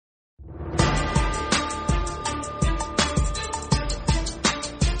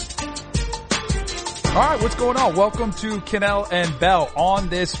All right, what's going on? Welcome to Cannell and Bell on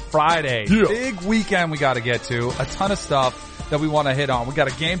this Friday. Yeah. Big weekend we got to get to. A ton of stuff that we want to hit on. We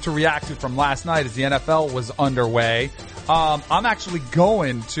got a game to react to from last night as the NFL was underway. I'm actually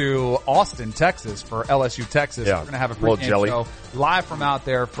going to Austin, Texas for LSU Texas. Yeah. We're going to have a Little pregame jelly. show live from out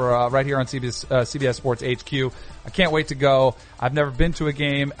there for right here on CBS Sports HQ. I can't wait to go. I've never been to a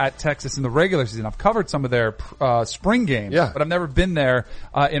game at Texas in the regular season. I've covered some of their spring games, but I've never been there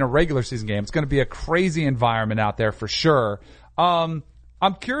in a regular season game. It's going to be a crazy environment out there for sure. I'm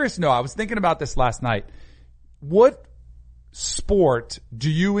curious to know, I was thinking about this last night. What sport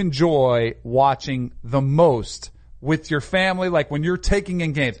do you enjoy watching the most with your family? Like when you're taking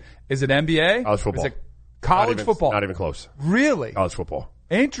in games, is it NBA? College football. Is it college football? Not even close. Really? College football.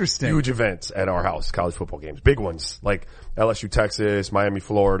 Interesting. Huge events at our house, college football games. Big ones, like LSU, Texas, Miami,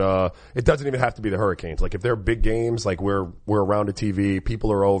 Florida. It doesn't even have to be the Hurricanes. Like if they're big games, like we're around a TV,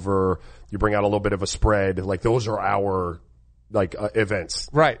 people are over, you bring out a little bit of a spread, like those are our events.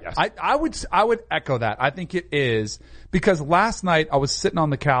 Right. Yes. I would echo that. I think it is because last night I was sitting on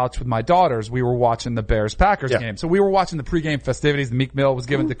the couch with my daughters. We were watching the Bears-Packers game. So we were watching the pregame festivities. The Meek Mill was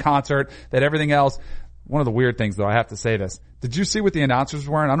given the concert, that everything else. One of the weird things though, I have to say this. Did you see what the announcers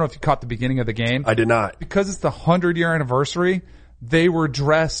were wearing? I don't know if you caught the beginning of the game. I did not. Because it's the 100-year anniversary, they were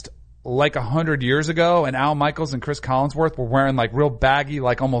dressed like 100 years ago, and Al Michaels and Chris Collinsworth were wearing like real baggy,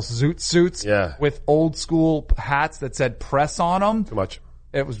 like almost zoot suits with old school hats that said press on them. Too much.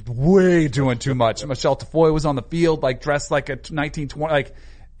 It was way doing too much. Michelle Tafoya was on the field, like dressed like a 1920, like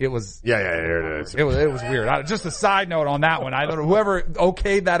it was. Yeah, it is. It was weird. Just a side note on that one. I don't know, whoever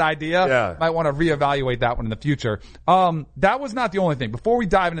okayed that idea might want to reevaluate that one in the future. That was not the only thing. Before we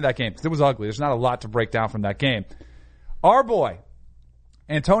dive into that game, because it was ugly, there's not a lot to break down from that game. Our boy,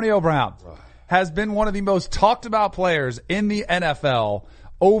 Antonio Brown, has been one of the most talked about players in the NFL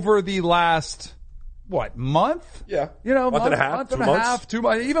over the last, month? Yeah. You know, month and a half, 2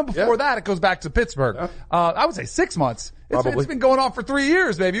 months. Even before that, it goes back to Pittsburgh. Yeah. I would say 6 months. Probably. It's been going on for 3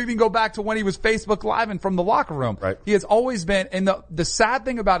 years, baby. You can go back to when he was Facebook Live and from the locker room. Right. He has always been, and the sad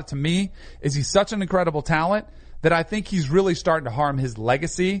thing about it to me is he's such an incredible talent that I think he's really starting to harm his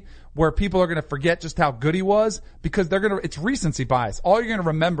legacy, where people are going to forget just how good he was because it's recency bias. All you're going to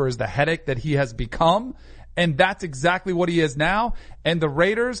remember is the headache that he has become. And that's exactly what he is now. And the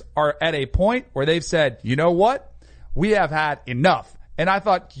Raiders are at a point where they've said, you know what? We have had enough. And I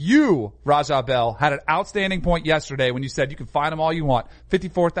thought you, Raja Bell, had an outstanding point yesterday when you said you can find them all you want.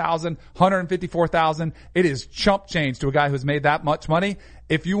 54,000, 154,000. It is chump change to a guy who's made that much money.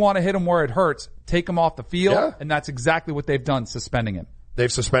 If you want to hit him where it hurts, take him off the field. Yeah. And that's exactly what they've done, suspending him.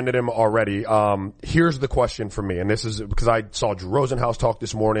 They've suspended him already. Here's the question for me, and this is because I saw Drew Rosenhaus talk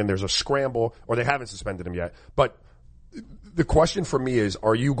this morning. There's a scramble, or they haven't suspended him yet. But the question for me is,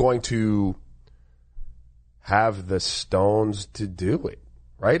 are you going to have the stones to do it?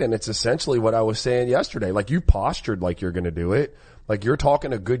 Right? And it's essentially what I was saying yesterday. Like, you postured like you're going to do it. Like, you're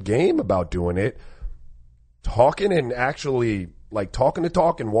talking a good game about doing it. Talking and actually, like, talking the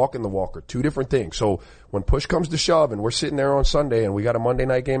talk and walking the walk are two different things. So when push comes to shove and we're sitting there on Sunday and we got a Monday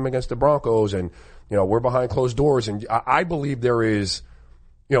night game against the Broncos and, you know, we're behind closed doors, and I believe there is,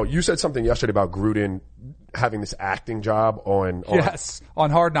 you know, you said something yesterday about Gruden having this acting job on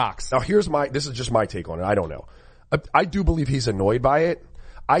Hard Knocks. Now this is just my take on it. I don't know. I do believe he's annoyed by it.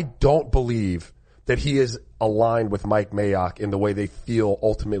 I don't believe that he is aligned with Mike Mayock in the way they feel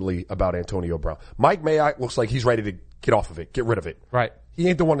ultimately about Antonio Brown. Mike Mayock looks like he's ready to get off of it, get rid of it. Right. He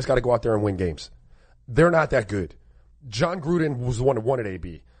ain't the one that's got to go out there and win games. They're not that good. John Gruden was the one who wanted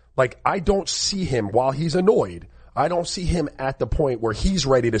AB. Like, I don't see him, while he's annoyed, I don't see him at the point where he's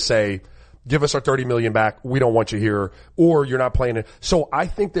ready to say, give us our $30 million back, we don't want you here, or you're not playing it. So I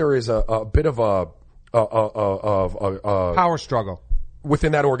think there is a bit of a power struggle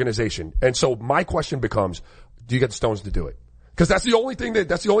within that organization. And so my question becomes, do you get the stones to do it? Because that's the only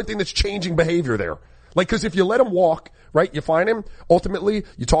thing that's changing behavior there. Like, cause if you let him walk, right, you find him, ultimately,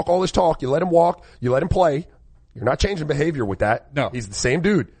 you talk all this talk, you let him walk, you let him play, you're not changing behavior with that. No. He's the same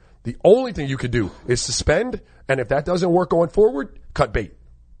dude. The only thing you could do is suspend, and if that doesn't work going forward, cut bait.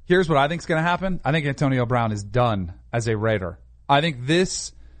 Here's what I think is going to happen. I think Antonio Brown is done as a Raider. I think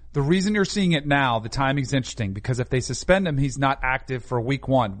the reason you're seeing it now, the timing's interesting, because if they suspend him, he's not active for week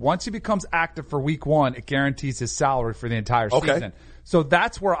 1. Once he becomes active for week 1, it guarantees his salary for the entire season. So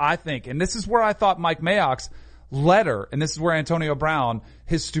that's where I think, and this is where I thought Mike Mayock's letter, and this is where Antonio Brown,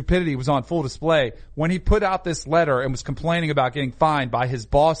 his stupidity was on full display. When he put out this letter and was complaining about getting fined by his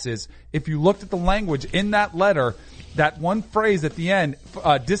bosses, if you looked at the language in that letter, that one phrase at the end,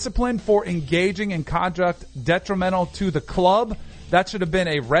 discipline for engaging in conduct detrimental to the club, that should have been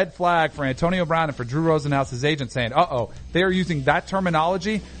a red flag for Antonio Brown and for Drew Rosenhaus's agent saying, they are using that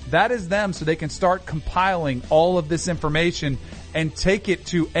terminology. That is them so they can start compiling all of this information and take it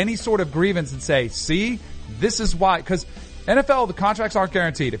to any sort of grievance and say, see, this is why. Because NFL, the contracts aren't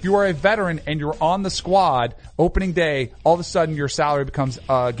guaranteed. If you are a veteran and you're on the squad opening day, all of a sudden your salary becomes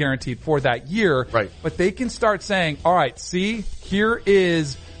guaranteed for that year. Right. But they can start saying, all right, see, here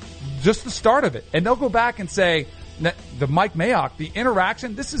is just the start of it. And they'll go back and say, the Mike Mayock, the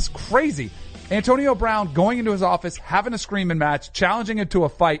interaction, this is crazy. Antonio Brown going into his office, having a screaming match, challenging him to a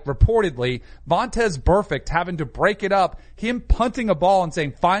fight, reportedly. Vontaze Burfict having to break it up. Him punting a ball and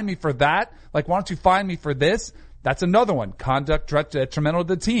saying, find me for that. Like, why don't you find me for this? That's another one. Conduct detrimental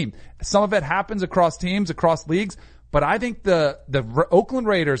to the team. Some of it happens across teams, across leagues. But I think the Oakland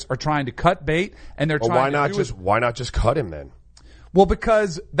Raiders are trying to cut bait, and they're trying why not just cut him then? Well,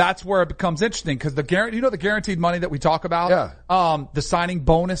 because that's where it becomes interesting. Because the guaranteed money that we talk about, the signing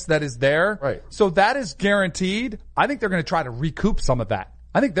bonus that is there, right? So that is guaranteed. I think they're going to try to recoup some of that.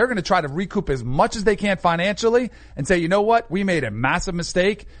 I think they're going to try to recoup as much as they can financially and say, you know what, we made a massive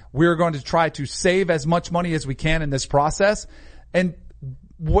mistake. We're going to try to save as much money as we can in this process. And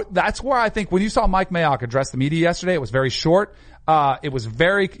that's where I think when you saw Mike Mayock address the media yesterday, it was very short. It was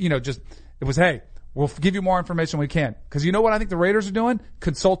very, hey, we'll give you more information when we can. Because you know what I think the Raiders are doing?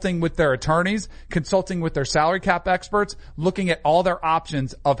 Consulting with their attorneys, consulting with their salary cap experts, looking at all their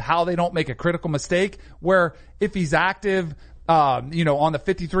options of how they don't make a critical mistake where if he's active, on the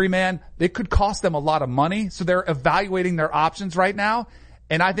 53-man, it could cost them a lot of money. So they're evaluating their options right now.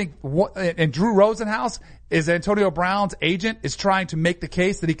 And I think and Drew Rosenhaus is Antonio Brown's agent is trying to make the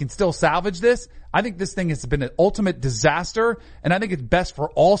case that he can still salvage this. I think this thing has been an ultimate disaster, and I think it's best for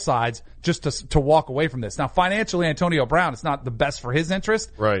all sides just to walk away from this. Now, financially, Antonio Brown, it's not the best for his interest.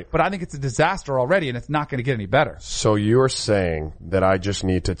 Right. But I think it's a disaster already, and it's not going to get any better. So you're saying that I just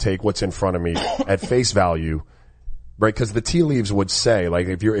need to take what's in front of me at face value, right? Because the tea leaves would say, like,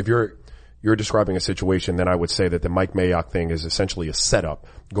 if you're describing a situation, then I would say that the Mike Mayock thing is essentially a setup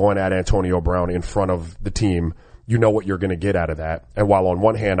going at Antonio Brown in front of the team. You know what you're going to get out of that. And while on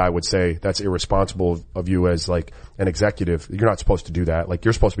one hand, I would say that's irresponsible of you as like an executive, you're not supposed to do that. Like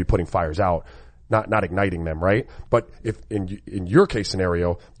you're supposed to be putting fires out, not igniting them, right? But if in your case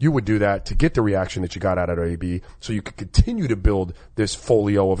scenario, you would do that to get the reaction that you got out of AB so you could continue to build this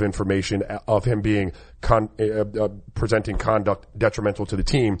folio of information of him being presenting conduct detrimental to the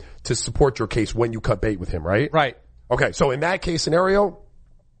team to support your case when you cut bait with him, right? Right. Okay. So in that case scenario,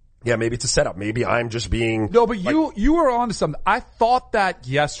 yeah, maybe it's a setup. Maybe I'm just being... No, but you were onto something. I thought that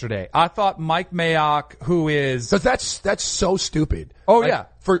yesterday. I thought Mike Mayock, who is... Because that's so stupid. Oh, like, yeah.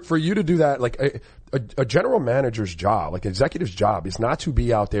 For you to do that, like a general manager's job, like an executive's job is not to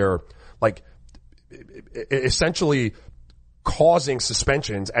be out there, like, essentially causing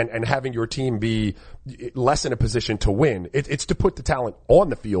suspensions and having your team be less in a position to win. It's to put the talent on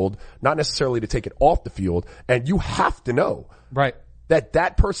the field, not necessarily to take it off the field. And you have to know. Right.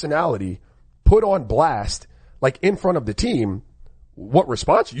 That personality put on blast, like in front of the team, what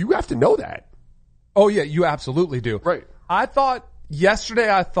response? You have to know that. Oh yeah, you absolutely do. Right. I thought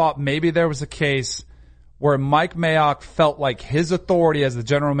maybe there was a case where Mike Mayock felt like his authority as the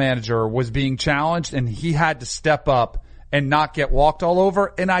general manager was being challenged and he had to step up and not get walked all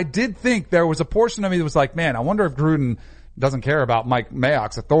over. And I did think there was a portion of me that was like, man, I wonder if Gruden doesn't care about Mike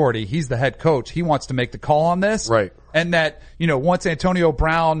Mayock's authority. He's the head coach. He wants to make the call on this. Right. And that, once Antonio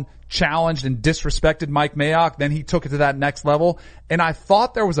Brown challenged and disrespected Mike Mayock, then he took it to that next level. And I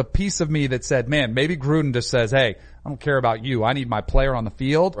thought there was a piece of me that said, man, maybe Gruden just says, hey, I don't care about you. I need my player on the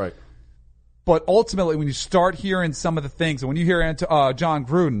field. Right. But ultimately, when you start hearing some of the things, and when you hear John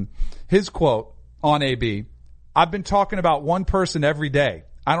Gruden, his quote on AB, I've been talking about one person every day.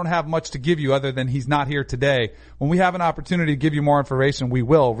 I don't have much to give you other than he's not here today. When we have an opportunity to give you more information, we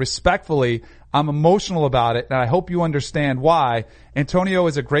will. Respectfully, I'm emotional about it, and I hope you understand why. Antonio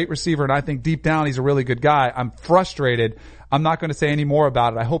is a great receiver, and I think deep down he's a really good guy. I'm frustrated. I'm not going to say any more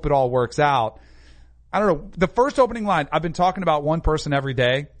about it. I hope it all works out. I don't know. The first opening line, I've been talking about one person every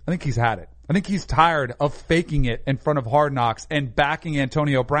day. I think he's had it. I think he's tired of faking it in front of Hard Knocks and backing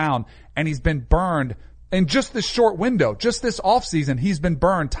Antonio Brown, and he's been burned in just this short window, just this offseason. He's been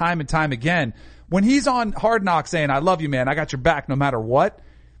burned time and time again. When he's on Hard Knocks saying, I love you, man, I got your back no matter what,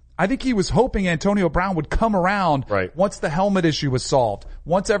 I think he was hoping Antonio Brown would come around once the helmet issue was solved,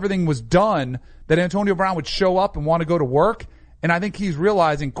 once everything was done, that Antonio Brown would show up and want to go to work. And I think he's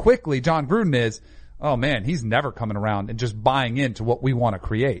realizing quickly, John Gruden is, oh man, he's never coming around and just buying into what we want to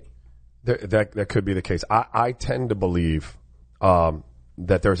create. That could be the case. I tend to believe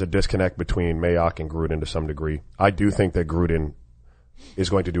that there's a disconnect between Mayock and Gruden to some degree. I do think that Gruden is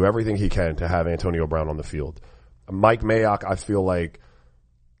going to do everything he can to have Antonio Brown on the field. Mike Mayock, I feel like,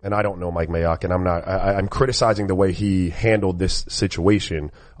 and I don't know Mike Mayock, and I'm criticizing the way he handled this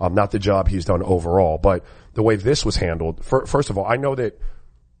situation, not the job he's done overall, but the way this was handled. First of all, I know that,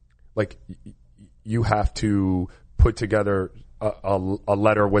 like, you have to put together a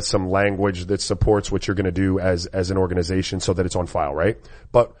letter with some language that supports what you're going to do as an organization so that it's on file, right?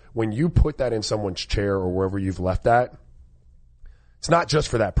 But when you put that in someone's chair or wherever you've left that, it's not just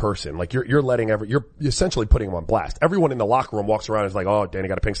for that person. Like, you're essentially putting them on blast. Everyone in the locker room walks around and is like, oh, Danny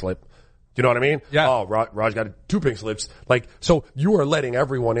got a pink slip. You know what I mean? Yeah. Oh, Raj got 2 pink slips. Like, so you are letting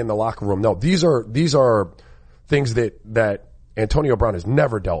everyone in the locker room know. These are things that Antonio Brown has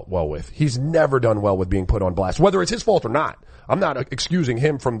never dealt well with. He's never done well with being put on blast, whether it's his fault or not. I'm not excusing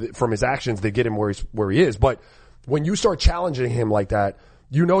him from his actions that get him where he is, but when you start challenging him like that,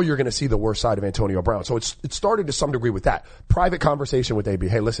 you know you're going to see the worst side of Antonio Brown. So it started to some degree with that. Private conversation with AB.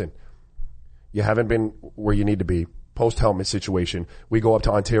 Hey, listen, you haven't been where you need to be. Post-helmet situation. We go up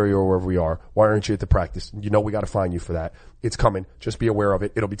to Ontario or wherever we are. Why aren't you at the practice? You know we got to fine you for that. It's coming. Just be aware of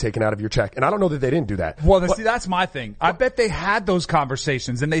it. It'll be taken out of your check. And I don't know that they didn't do that. Well, see, that's my thing. I bet they had those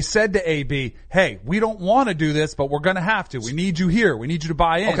conversations and they said to AB, hey, we don't want to do this, but we're going to have to. We need you here. We need you to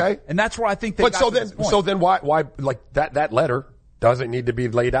buy in. Okay. And that's where I think they got to this point. So then why, like, that letter doesn't need to be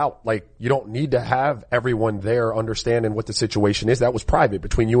laid out. Like, you don't need to have everyone there understanding what the situation is. That was private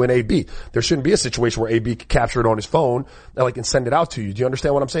between you and AB. There shouldn't be a situation where AB could capture it on his phone and send it out to you. Do you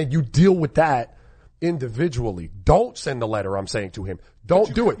understand what I'm saying? You deal with that individually. Don't send the letter, I'm saying, to him.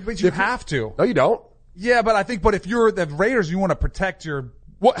 Don't do it. But you have to. No, you don't. Yeah, but if you're the Raiders, you want to protect your...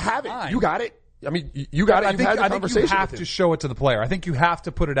 Well, have it. You got it. I mean, you got it. You've had the conversation. I think you have to show it to the player. I think you have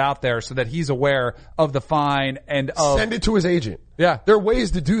to put it out there so that he's aware of the fine and of... Send it to his agent. Yeah. There are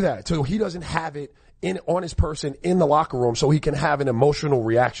ways to do that so he doesn't have it on his person in the locker room so he can have an emotional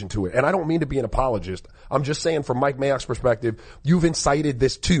reaction to it. And I don't mean to be an apologist. I'm just saying from Mike Mayock's perspective, you've incited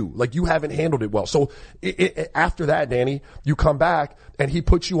this too. Like, you haven't handled it well. So after that, Danny, you come back and he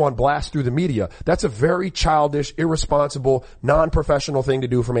puts you on blast through the media. That's a very childish, irresponsible, non-professional thing to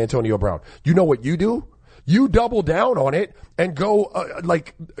do from Antonio Brown. You know what you do? You double down on it and go,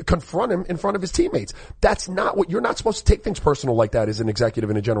 confront him in front of his teammates. That's not what, you're not supposed to take things personal like that as an executive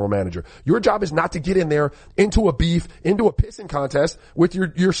and a general manager. Your job is not to get in there into a beef, into a pissing contest with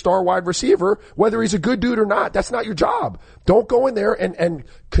your star wide receiver, whether he's a good dude or not. That's not your job. Don't go in there and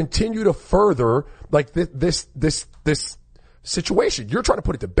continue to further, like, this situation. You're trying to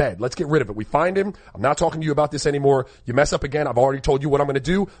put it to bed. Let's get rid of it. We find him. I'm not talking to you about this anymore. You mess up again. I've already told you what I'm going to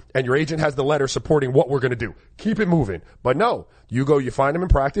do, and your agent has the letter supporting what we're going to do. Keep it moving. But no, you find him in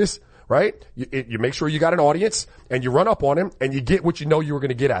practice, right? You make sure you got an audience, and you run up on him, and you get what you know you were going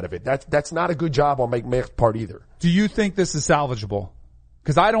to get out of it. That's not a good job on Mike Mayock's part either. Do you think this is salvageable?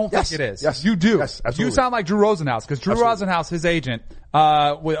 Because I don't think it is. Yes. You do. Yes, absolutely. You sound like Drew Rosenhaus, because Drew Rosenhaus, his agent,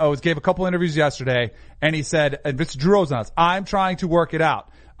 gave a couple interviews yesterday, and he said, and this is Drew Rosenhaus, I'm trying to work it out.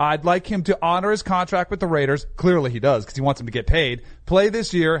 I'd like him to honor his contract with the Raiders. Clearly he does, because he wants him to get paid. Play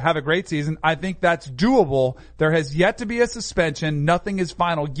this year, have a great season. I think that's doable. There has yet to be a suspension. Nothing is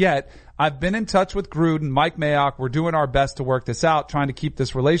final yet. I've been in touch with Gruden, Mike Mayock. We're doing our best to work this out, trying to keep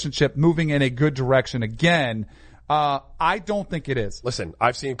this relationship moving in a good direction again. I don't think it is. Listen,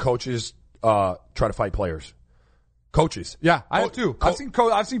 I've seen coaches try to fight players. Coaches. Yeah, I have too. I've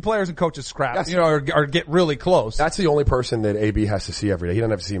seen players and coaches scrap, or get really close. That's the only person that AB has to see every day. He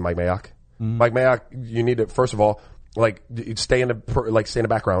doesn't have to see Mike Mayock. Mm-hmm. Mike Mayock, you need to, first of all, stay in the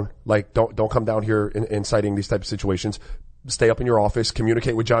background. Like, don't come down here inciting these types of situations. Stay up in your office,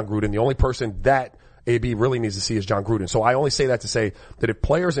 communicate with John Gruden. The only person that AB really needs to see is John Gruden. So I only say that to say that if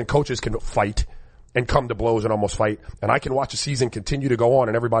players and coaches can fight and come to blows and almost fight, and I can watch a season continue to go on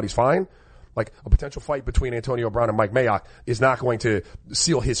and everybody's fine, like, a potential fight between Antonio Brown and Mike Mayock is not going to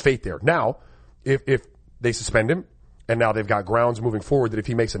seal his fate there. Now, if they suspend him, and now they've got grounds moving forward that if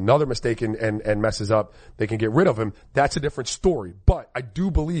he makes another mistake and messes up, they can get rid of him, that's a different story. But I do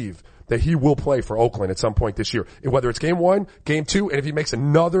believe that he will play for Oakland at some point this year. Whether it's game 1, game 2, and if he makes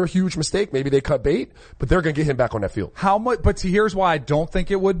another huge mistake, maybe they cut bait, but they're going to get him back on that field. How much, but see, here's why I don't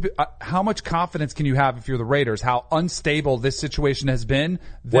think it would be, how much confidence can you have if you're the Raiders, how unstable this situation has been,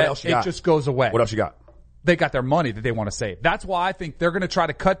 that it just goes away? What else you got? They got their money that they want to save. That's why I think they're going to try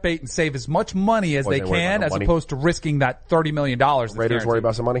to cut bait and save as much money as they can, as opposed to risking that $30 million. Raiders worry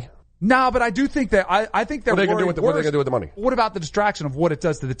about some money? No, but I do think that I think they're what are they going to do with the money? What about the distraction of what it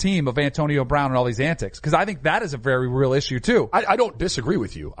does to the team of Antonio Brown and all these antics? Because I think that is a very real issue too. I don't disagree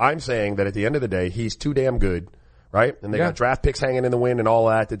with you. I'm saying that at the end of the day, he's too damn good, right? And they got draft picks hanging in the wind and all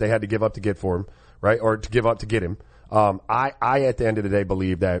that they had to give up to get for him, right? Or to give up to get him. I at the end of the day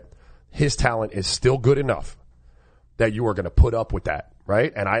believe that his talent is still good enough that you are going to put up with that,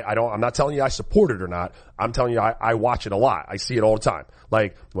 right? And I'm not telling you I support it or not. I'm telling you I watch it a lot. I see it all the time.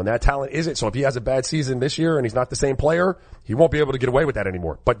 Like, when that talent isn't, so if he has a bad season this year and he's not the same player, he won't be able to get away with that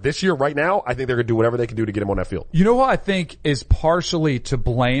anymore. But this year, right now, I think they're going to do whatever they can do to get him on that field. You know who I think is partially to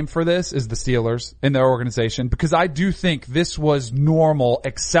blame for this is the Steelers in their organization, because I do think this was normal,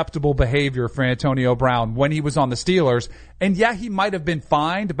 acceptable behavior for Antonio Brown when he was on the Steelers. And yeah, he might have been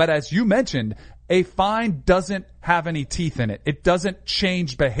fined, but as you mentioned, a fine doesn't have any teeth in it. It doesn't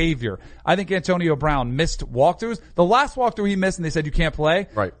change behavior. I think Antonio Brown missed walkthroughs. The last walkthrough he missed and they said you can't play.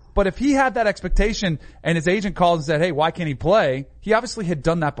 Right. But if he had that expectation and his agent called and said, hey, why can't he play? He obviously had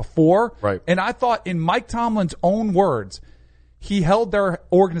done that before. Right. And I thought, in Mike Tomlin's own words, he held their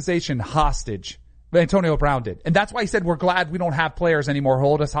organization hostage. Antonio Brown did. And that's why he said, we're glad we don't have players anymore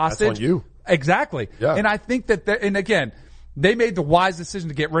hold us hostage. That's on you. Exactly. Yeah. And I think that, and again, they made the wise decision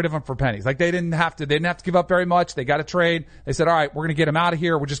to get rid of him for pennies. Like, they didn't have to give up very much. They got a trade. They said, all right, we're going to get him out of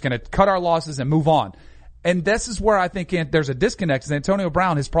here. We're just going to cut our losses and move on. And this is where I think there's a disconnect, because Antonio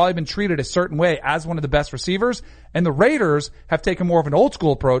Brown has probably been treated a certain way as one of the best receivers. And the Raiders have taken more of an old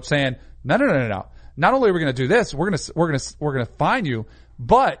school approach, saying, no. Not only are we going to do this, we're going to fine you,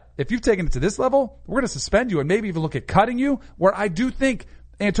 but if you've taken it to this level, we're going to suspend you and maybe even look at cutting you. Where I do think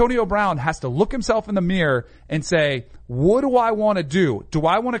Antonio Brown has to look himself in the mirror and say, what do I want to do? Do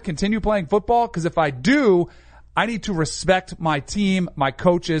I want to continue playing football? Because if I do, I need to respect my team, my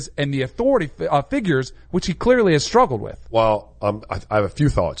coaches, and the authority figures, which he clearly has struggled with. Well, I have a few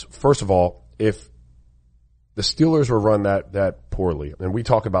thoughts. First of all, if the Steelers were run that poorly, and we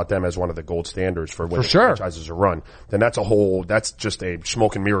talk about them as one of the gold standards for when franchises are run, then that's just a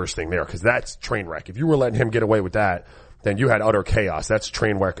smoke and mirrors thing there, because that's train wreck. If you were letting him get away with that, then you had utter chaos. That's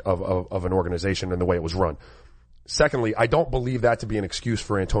train wreck of an organization and the way it was run. Secondly, I don't believe that to be an excuse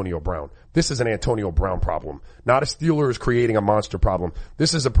for Antonio Brown. This is an Antonio Brown problem, not a Steelers creating a monster problem.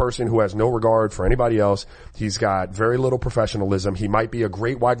 This is a person who has no regard for anybody else. He's got very little professionalism. He might be a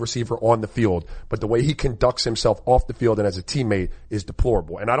great wide receiver on the field, but the way he conducts himself off the field and as a teammate is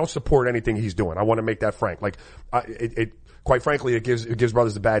deplorable. And I don't support anything he's doing. I want to make that frank. Quite frankly, it gives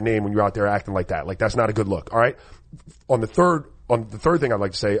brothers a bad name when you're out there acting like that. Like, that's not a good look. All right. On the third thing I'd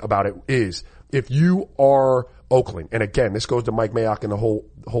like to say about it is, if you are Oakland, and again, this goes to Mike Mayock and the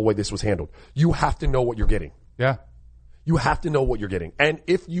whole way this was handled, you have to know what you're getting. Yeah. You have to know what you're getting. And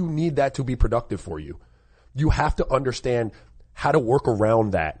if you need that to be productive for you, you have to understand how to work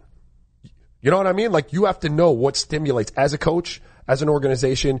around that. You know what I mean? Like, you have to know what stimulates, as a coach, as an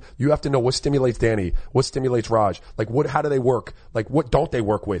organization, you have to know what stimulates Danny, what stimulates Raj, like how do they work, like what don't they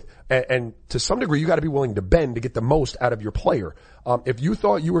work with, and to some degree you got to be willing to bend to get the most out of your player. If you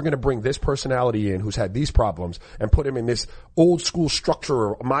thought you were going to bring this personality in who's had these problems and put him in this old school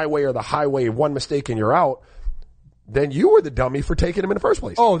structure, my way or the highway, one mistake and you're out, then you were the dummy for taking him in the first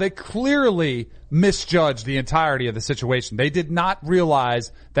place. Oh, they clearly misjudged the entirety of the situation. They did not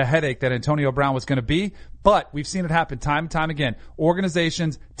realize the headache that Antonio Brown was going to be, but we've seen it happen time and time again.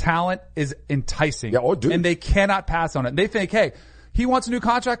 Organizations, talent is enticing. Yeah, oh, dude. And they cannot pass on it. They think, hey, he wants a new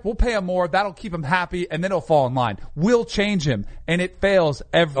contract, we'll pay him more, that'll keep him happy, and then he'll fall in line. We'll change him, and it fails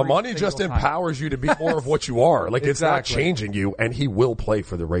every The money just time. empowers you to be more of what you are. Like, It's not changing you, and he will play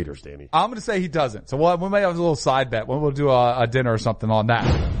for the Raiders, Danny. I'm going to say he doesn't. So we may have a little side bet. We'll do a dinner or something on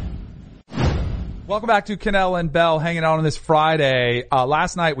that. Welcome back to Cannell and Bell, hanging out on this Friday.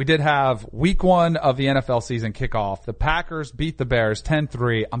 Last night we did have week 1 of the NFL season kickoff. The Packers beat the Bears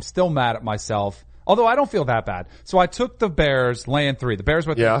 10-3. I'm still mad at myself. Although I don't feel that bad. So I took the Bears laying 3. The Bears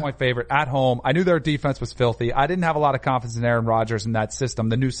were 3-point favorite at home. I knew their defense was filthy. I didn't have a lot of confidence in Aaron Rodgers and that system,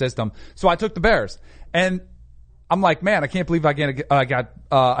 the new system. So I took the Bears. And I'm like, man, I can't believe I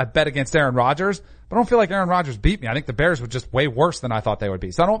bet against Aaron Rodgers. But I don't feel like Aaron Rodgers beat me. I think the Bears were just way worse than I thought they would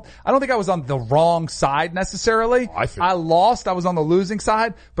be. So I don't think I was on the wrong side necessarily. I lost. I was on the losing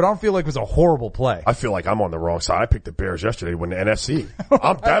side, but I don't feel like it was a horrible play. I feel like I'm on the wrong side. I picked the Bears yesterday to win the NFC.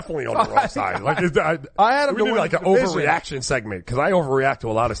 I'm definitely on the wrong side. Like, I had them to win like an overreaction segment, because I overreact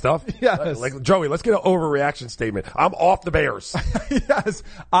to a lot of stuff. Yes. Like, Joey, let's get an overreaction statement. I'm off the Bears. Yes.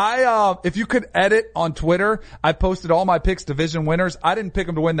 If you could edit on Twitter, I posted all my picks division winners. I didn't pick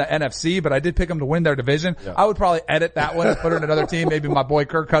them to win the NFC, but I did pick them to win their division. Yeah. I would probably edit that one and put it in another team, maybe my boy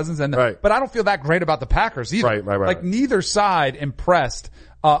Kirk Cousins. But I don't feel that great about the Packers either. Right. Neither side impressed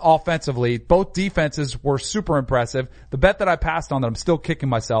offensively. Both defenses were super impressive. The bet that I passed on that I'm still kicking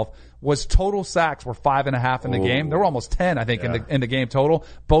myself was total sacks were 5.5 in the game. There were almost 10, I think, in the game total.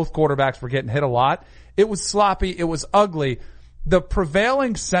 Both quarterbacks were getting hit a lot. It was sloppy. It was ugly. The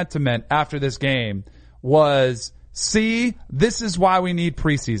prevailing sentiment after this game was See, this is why we need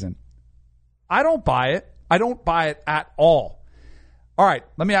preseason. I don't buy it. I don't buy it at all. All right,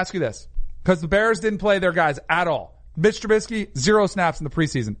 let me ask you this. Because the Bears didn't play their guys at all. Mitch Trubisky, 0 snaps in the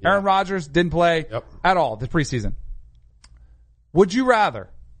preseason. Yeah. Aaron Rodgers didn't play at all the preseason. Would you rather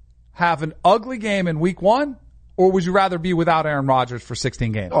have an ugly game in week 1, or would you rather be without Aaron Rodgers for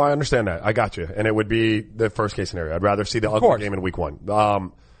 16 games? Oh, I understand that. I got you. And it would be the first case scenario. I'd rather see the ugly game in week 1.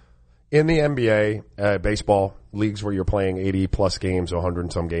 In the NBA, baseball, leagues where you're playing 80 plus games, 100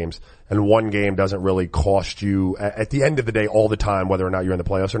 and some games, and one game doesn't really cost you, at the end of the day, all the time, whether or not you're in the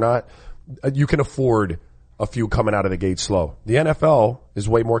playoffs or not, you can afford a few coming out of the gate slow. The NFL is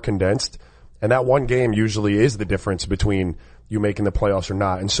way more condensed, and that one game usually is the difference between you making the playoffs or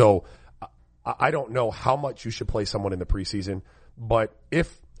not. And so I don't know how much you should play someone in the preseason, but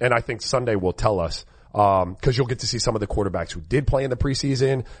and I think Sunday will tell us, cause you'll get to see some of the quarterbacks who did play in the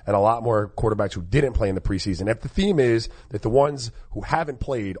preseason and a lot more quarterbacks who didn't play in the preseason. If the theme is that the ones who haven't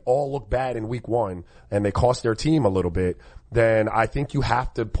played all look bad in week 1 and they cost their team a little bit, then I think you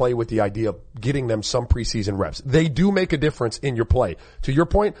have to play with the idea of getting them some preseason reps. They do make a difference in your play. To your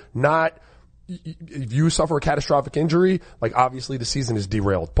point, if you suffer a catastrophic injury, like obviously the season is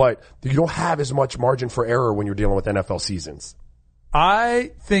derailed, but you don't have as much margin for error when you're dealing with NFL seasons.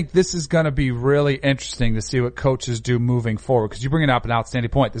 I think this is going to be really interesting to see what coaches do moving forward, because you bring up an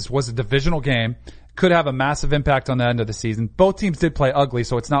outstanding point. This was a divisional game. Could have a massive impact on the end of the season. Both teams did play ugly,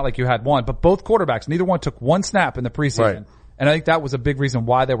 so it's not like you had one, but both quarterbacks, neither one took one snap in the preseason. Right. And I think that was a big reason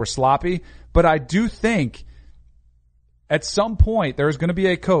why they were sloppy. But I do think at some point there's going to be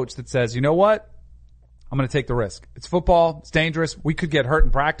a coach that says, you know what? I'm going to take the risk. It's football. It's dangerous. We could get hurt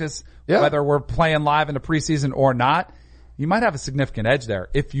in practice, whether we're playing live in the preseason or not. You might have a significant edge there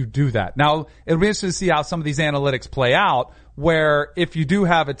if you do that. Now, it'll be interesting to see how some of these analytics play out, where if you do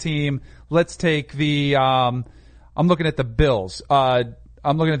have a team, let's take I'm looking at the Bills.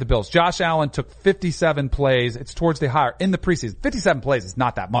 Josh Allen took 57 plays. It's towards the higher in the preseason. 57 plays is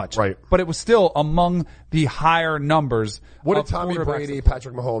not that much. Right. But it was still among the higher numbers. What did Tommy Brady,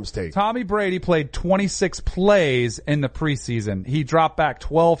 Patrick Mahomes take? Tommy Brady played 26 plays in the preseason. He dropped back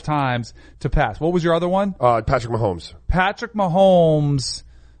 12 times to pass. What was your other one? Patrick Mahomes. Patrick Mahomes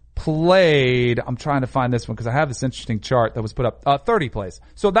played, I'm trying to find this one because I have this interesting chart that was put up, 30 plays.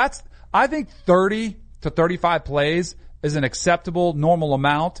 So I think 30 to 35 plays is an acceptable, normal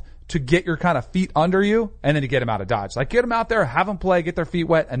amount to get your kind of feet under you and then to get them out of Dodge. Like, get them out there, have them play, get their feet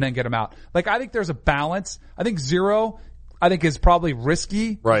wet, and then get them out. Like, I think there's a balance. I think 0, is probably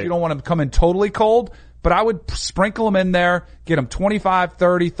risky. Right. You don't want them to come in totally cold, but I would sprinkle them in there, get them 25,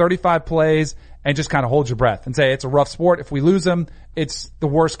 30, 35 plays, and just kind of hold your breath and say it's a rough sport. If we lose them, it's the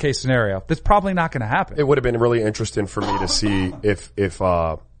worst case scenario. That's probably not going to happen. It would have been really interesting for me to see if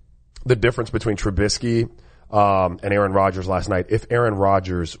the difference between Trubisky and Aaron Rodgers last night, if Aaron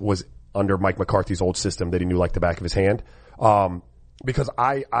Rodgers was under Mike McCarthy's old system that he knew like the back of his hand. Because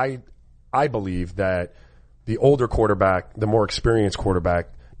I believe that the older quarterback, the more experienced quarterback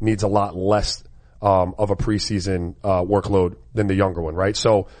needs a lot less of a preseason workload than the younger one, right?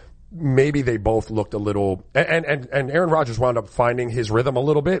 So maybe they both looked a little, and Aaron Rodgers wound up finding his rhythm a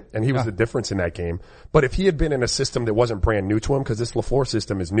little bit, and he was the difference in that game. But if he had been in a system that wasn't brand new to him, because this LaFleur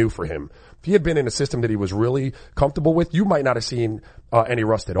system is new for him, if he had been in a system that he was really comfortable with, you might not have seen any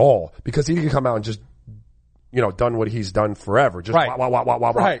rust at all, because he could come out and just, done what he's done forever. Just wah, wah, wah, wah,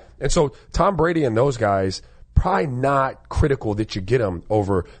 wah, wah. Right. And so Tom Brady and those guys, probably not critical that you get them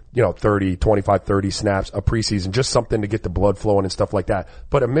over, 30, 25, 30 snaps a preseason, just something to get the blood flowing and stuff like that.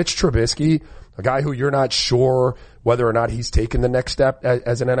 But a Mitch Trubisky, a guy who you're not sure whether or not he's taken the next step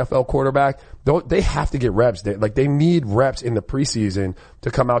as an NFL quarterback, they have to get reps. They need reps in the preseason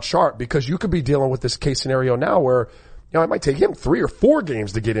to come out sharp, because you could be dealing with this case scenario now where, it might take him 3 or 4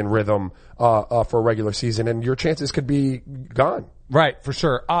 games to get in rhythm, for a regular season, and your chances could be gone. Right, for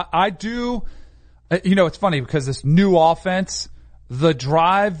sure. I do. It's funny because this new offense, the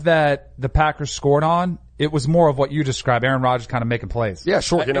drive that the Packers scored on, it was more of what you described, Aaron Rodgers kind of making plays. Yeah,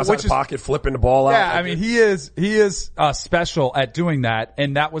 sure. Getting outside the pocket, flipping the ball out. Yeah, I mean, he is special at doing that,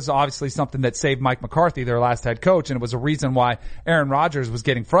 and that was obviously something that saved Mike McCarthy, their last head coach, and it was a reason why Aaron Rodgers was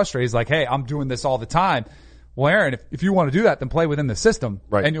getting frustrated. He's like, hey, I'm doing this all the time. Well, Aaron, if you want to do that, then play within the system,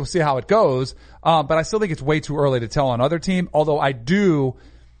 right, and you'll see how it goes. But I still think it's way too early to tell on other team, although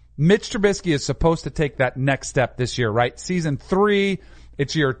Mitch Trubisky is supposed to take that next step this year, right? Season 3,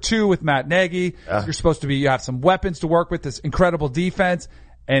 it's year 2 with Matt Nagy. Yeah. You have some weapons to work with, this incredible defense,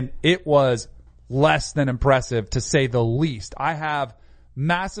 and it was less than impressive, to say the least. I have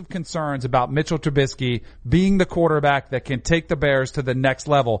massive concerns about Mitchell Trubisky being the quarterback that can take the Bears to the next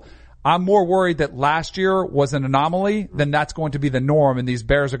level. I'm more worried that last year was an anomaly than that's going to be the norm, and these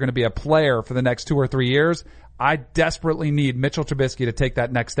Bears are going to be a player for the next 2 or 3 years. I desperately need Mitchell Trubisky to take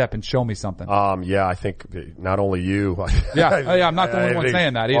that next step and show me something. Yeah, I think not only you. Yeah, I'm not the only one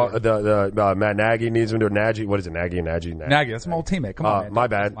saying that either. The Matt Nagy needs him to Nagy. What is it? Nagy, that's my old teammate. Come on, man. My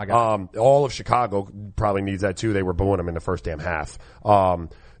bad. All of Chicago probably needs that too. They were booing him in the first damn half.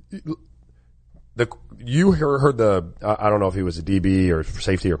 You heard I don't know if he was a DB or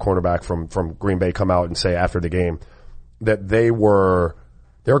safety or cornerback from Green Bay come out and say after the game that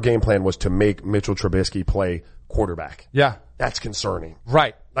their game plan was to make Mitchell Trubisky play quarterback. Yeah. That's concerning.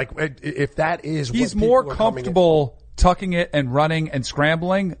 Right. Like, if that is he's more comfortable tucking it and running and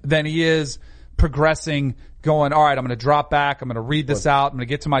scrambling than he is progressing, going, all right, I'm going to drop back. I'm going to read this out. I'm going to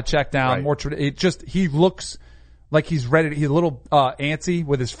get to my check down. Right. He looks like he's ready. He's a little antsy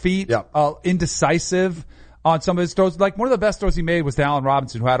with his feet, indecisive on some of his throws. Like one of the best throws he made was to Allen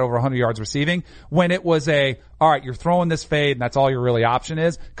Robinson, who had over 100 yards receiving, when it was all right, you're throwing this fade and that's all your really option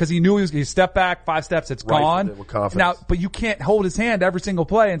is, because he knew he stepped back 5 steps, it's gone. With confidence. Now, but you can't hold his hand every single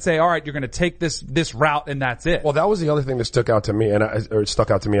play and say, all right, you're going to take this route and that's it. Well, that was the other thing that stuck out to me, and I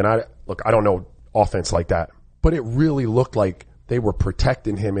don't know offense like that, but it really looked like they were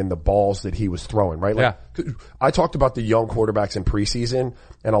protecting him in the balls that he was throwing, right? Like, I talked about the young quarterbacks in preseason,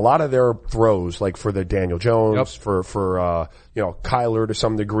 and a lot of their throws, like for the Daniel Jones, for Kyler to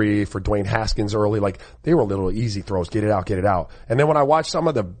some degree, for Dwayne Haskins early, like they were little easy throws, get it out. And then when I watched some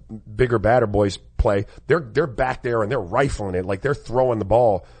of the bigger, badder boys play, they're back there and they're rifling it, like they're throwing the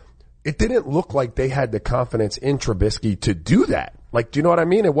ball. It didn't look like they had the confidence in Trubisky to do that. Like, do you know what I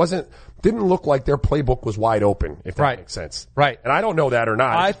mean? Didn't look like their playbook was wide open, if that makes sense. Right. And I don't know that or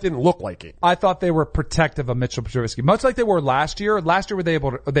not. It didn't look like it. I thought they were protective of Mitchell Trubisky, much like they were last year. Last year, they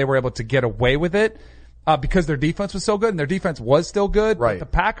were able to get away with it because their defense was so good, and their defense was still good. Right.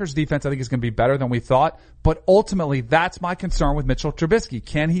 But the Packers' defense, I think, is going to be better than we thought. But ultimately, that's my concern with Mitchell Trubisky.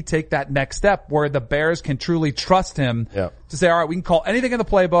 Can he take that next step where the Bears can truly trust him to say, all right, we can call anything in the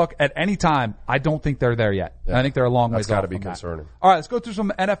playbook at any time? I don't think they're there yet. Yeah. I think they're a long ways off. That's got to be concerning. All right, let's go through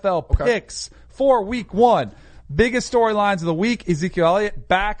some NFL picks for week 1. Biggest storylines of the week, Ezekiel Elliott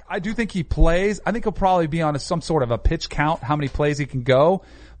back. I do think he plays. I think he'll probably be on some sort of a pitch count, how many plays he can go.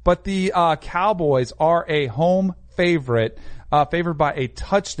 But the Cowboys are a home favorite, favored by a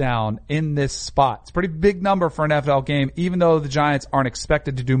touchdown in this spot. It's a pretty big number for an NFL game, even though the Giants aren't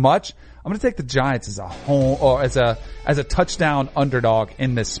expected to do much. I'm going to take the Giants as a home or as a touchdown underdog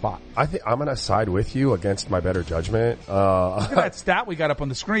in this spot. I think I'm going to side with you against my better judgment. Look at that stat we got up on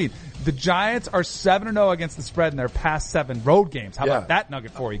the screen. The Giants are 7-0 against the spread in their past 7 road games. How about that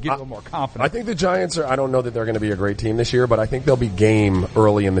nugget for you? Give you a little more confidence. I think the Giants I don't know that they're going to be a great team this year, but I think they'll be game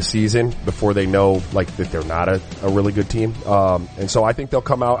early in the season before they know like that they're not a really good team. And so I think they'll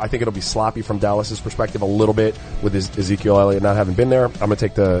come out. I think it'll be sloppy from Dallas's perspective a little bit with Ezekiel Elliott not having been there. I'm going to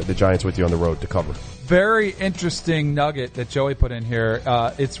take the Giants with you on the road to cover. Very interesting nugget that Joey put in here.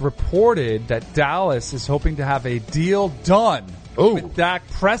 It's reported that Dallas is hoping to have a deal done with Dak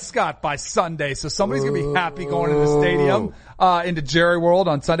Prescott by Sunday. So somebody's going to be happy going into the stadium, into Jerry World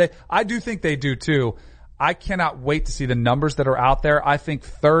on Sunday. I do think they do too. I cannot wait to see the numbers that are out there. I think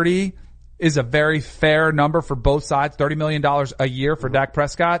 30 is a very fair number for both sides. $30 million a year for Dak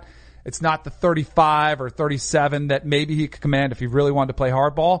Prescott. It's not the 35 or 37 that maybe he could command if he really wanted to play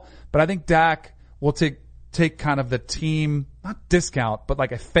hardball. But I think Dak will take kind of the team, not discount, but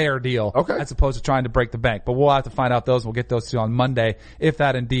like a fair deal. Okay. As opposed to trying to break the bank. But we'll have to find out those. We'll get those to you on Monday if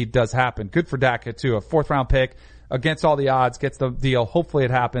that indeed does happen. Good for Dak too. A 4th round pick against all the odds gets the deal. Hopefully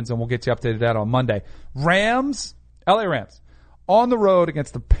it happens and we'll get you updated that on Monday. LA Rams on the road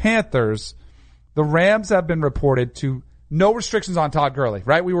against the Panthers. The Rams have been reported to no restrictions on Todd Gurley,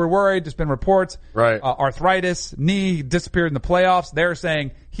 right? We were worried. There's been reports. Right. Arthritis, knee disappeared in the playoffs. They're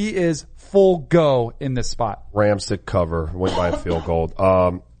saying he is full go in this spot. Rams to cover, win by a field goal.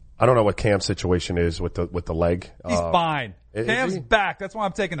 I don't know what Cam's situation is with the leg. He's fine. Cam's back. That's why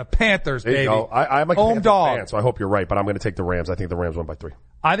I'm taking the Panthers, baby. I'm a home dog fan, so I hope you're right, but I'm going to take the Rams. I think the Rams win by 3.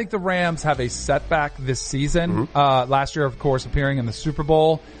 I think the Rams have a setback this season. Last year, of course, appearing in the Super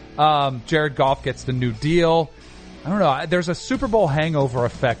Bowl. Jared Goff gets the new deal. I don't know. There's a Super Bowl hangover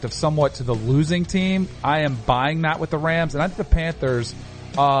effect of somewhat to the losing team. I am buying that with the Rams, and I think the Panthers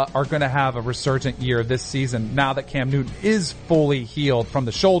are going to have a resurgent year this season now that Cam Newton is fully healed from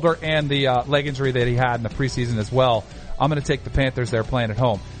the shoulder and the leg injury that he had in the preseason as well. I'm going to take the Panthers. They're playing at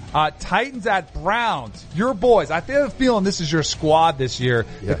home. Titans at Browns. Your boys. I have a feeling this is your squad this year.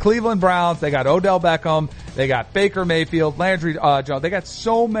 Yeah. The Cleveland Browns, they got Odell Beckham. They got Baker Mayfield, Landry Jones. They got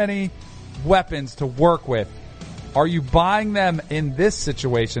so many weapons to work with. Are you buying them in this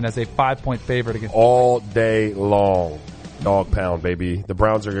situation as a 5-point favorite against all day long? Dog pound, baby. The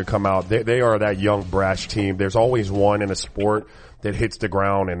Browns are going to come out. They are that young, brash team. There's always one in a sport that hits the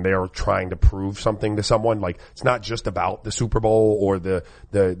ground and they're trying to prove something to someone. Like, it's not just about the Super Bowl or the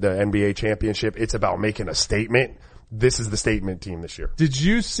NBA championship. It's about making a statement. This is the statement team this year. Did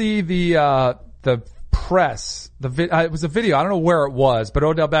you see the press? It was a video. I don't know where it was, but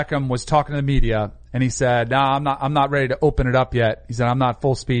Odell Beckham was talking to the media and he said, "No, I'm not ready to open it up yet." He said, "I'm not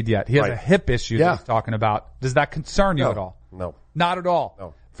full speed yet." He has a hip issue that he's talking about. Does that concern you at all? No. Not at all.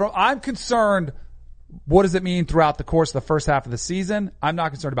 No. I'm concerned. What does it mean throughout the course of the first half of the season? I'm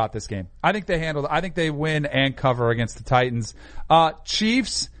not concerned about this game. I think they win and cover against the Titans.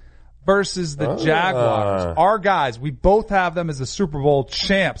 Chiefs versus the Jaguars. Our guys, we both have them as the Super Bowl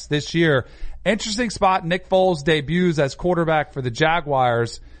champs this year. Interesting spot. Nick Foles debuts as quarterback for the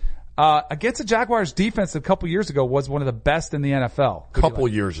Jaguars. Against the Jaguars defense a couple years ago was one of the best in the NFL. Couple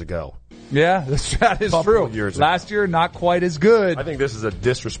years ago. Yeah, that is true. Last year, not quite as good. I think this is a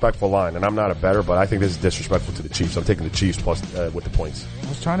disrespectful line, and I'm not a bettor, but I think this is disrespectful to the Chiefs. I'm taking the Chiefs plus with the points. I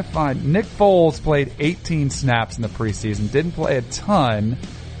was trying to find. Nick Foles played 18 snaps in the preseason. Didn't play a ton.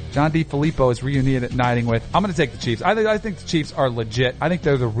 John DeFilippo is reuniting with. I'm going to take the Chiefs. I think the Chiefs are legit. I think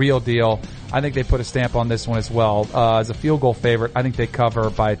they're the real deal. I think they put a stamp on this one as well. As a field goal favorite, I think they cover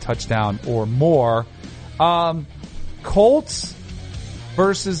by a touchdown or more. Colts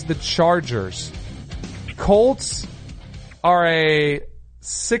versus the Chargers. Colts are a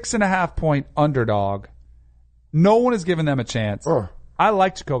 6.5 point underdog. No one has given them a chance. I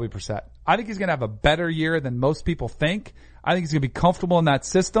like Jacoby Brissett. I think he's going to have a better year than most people think. I think he's going to be comfortable in that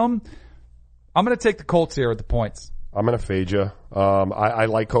system. I'm going to take the Colts here with the points. I'm going to fade you. I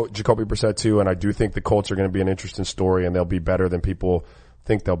like Jacoby Brissett too, and I do think the Colts are going to be an interesting story, and they'll be better than people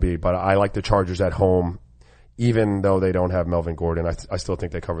think they'll be. But I like the Chargers at home, even though they don't have Melvin Gordon. I still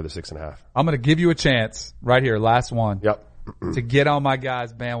think they cover the 6.5. I'm going to give you a chance right here, last one. Yep. To get on my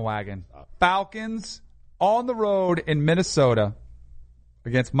guys' bandwagon. Falcons on the road in Minnesota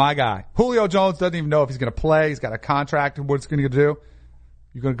against my guy. Julio Jones doesn't even know if he's going to play. He's got a contract and what it's going to do.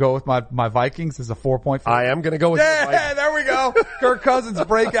 You're going to go with my Vikings as a 4-point favorite? I am going to go with the Vikings. There we go. Kirk Cousins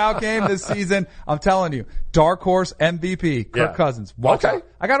breakout game this season. I'm telling you, dark horse MVP, Kirk Cousins. Watch out.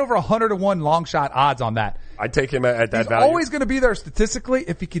 I got over 100-1 long shot odds on that. I'd take him at that He's value. Always going to be there statistically.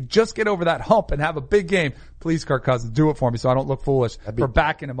 If he could just get over that hump and have a big game, please, Kirk Cousins, do it for me so I don't look foolish for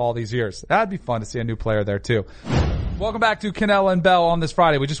backing him all these years. That'd be fun to see a new player there too. Welcome back to Kanell and Bell on this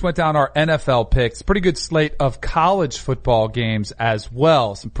Friday. We just went down our NFL picks. Pretty good slate of college football games as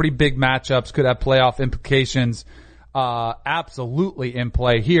well. Some pretty big matchups, could have playoff implications. Absolutely in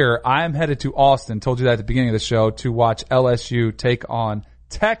play here. I am headed to Austin, told you that at the beginning of the show, to watch LSU take on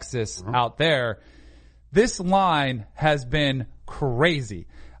Texas out there. This line has been crazy.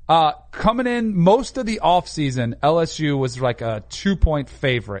 Coming in most of the offseason, LSU was like a 2-point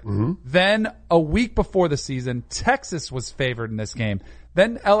favorite. Then a week before the season, Texas was favored in this game.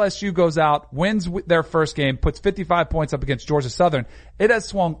 Then LSU goes out, wins their first game, puts 55 points up against Georgia Southern. It has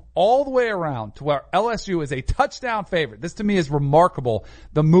swung all the way around to where LSU is a touchdown favorite. This to me is remarkable,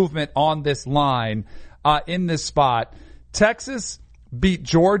 the movement on this line, in this spot. Texas beat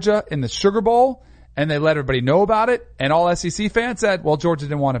Georgia in the Sugar Bowl, and they let everybody know about it, and all SEC fans said, well, Georgia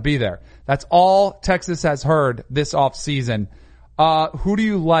didn't want to be there. That's all Texas has heard this offseason. Who do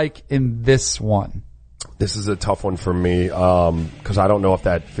you like in this one? This is a tough one for me, because I don't know if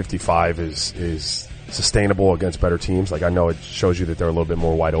that 55 is sustainable against better teams. Like, I know it shows you that they're a little bit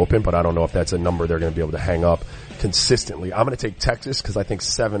more wide open, but I don't know if that's a number they're going to be able to hang up consistently. I'm going to take Texas because I think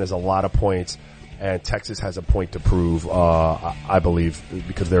 7 is a lot of points. And Texas has a point to prove, I believe,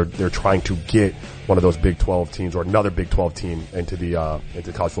 because they're trying to get one of those Big 12 teams or another Big 12 team into the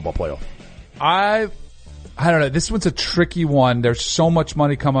college football playoff. I don't know. This one's a tricky one. There's so much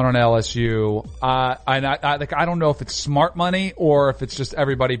money coming on LSU. I don't know if it's smart money or if it's just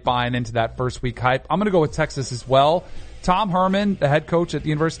everybody buying into that first week hype. I'm going to go with Texas as well. Tom Herman, the head coach at the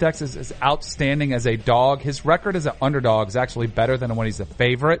University of Texas, is outstanding as a dog. His record as an underdog is actually better than when he's a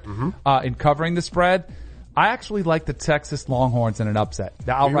favorite in covering the spread. I actually like the Texas Longhorns in an upset,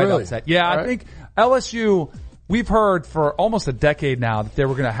 the outright upset. Yeah, I think LSU, we've heard for almost a decade now that they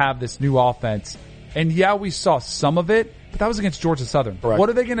were going to have this new offense. And yeah, we saw some of it, but that was against Georgia Southern. Correct. What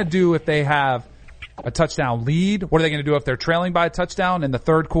are they going to do if they have a touchdown lead? What are they going to do if they're trailing by a touchdown in the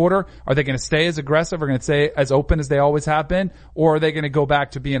third quarter? Are they going to stay as aggressive or going to stay as open as they always have been? Or are they going to go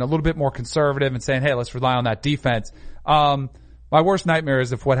back to being a little bit more conservative and saying, hey, let's rely on that defense? My worst nightmare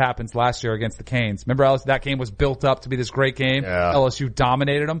is if what happens last year against the Canes. Remember, that game was built up to be this great game. Yeah. LSU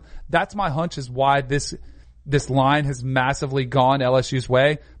dominated them. That's my hunch is why this this line has massively gone LSU's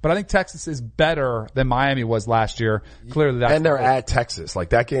way, but I think Texas is better than Miami was last year. Clearly, that's and they're at Texas.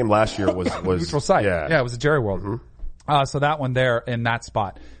 Like that game last year was neutral site. Yeah, it was a Jerry World. Mm-hmm. So that one there in that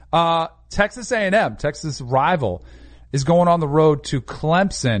spot. Texas A&M, Texas rival, is going on the road to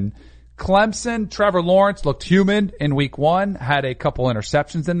Clemson. Clemson, Trevor Lawrence looked human in week 1, had a couple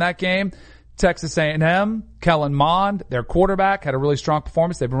interceptions in that game. Texas A&M, Kellen Mond, their quarterback, had a really strong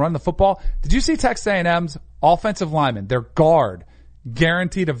performance. They've been running the football. Did you see Texas A&M's offensive lineman, their guard,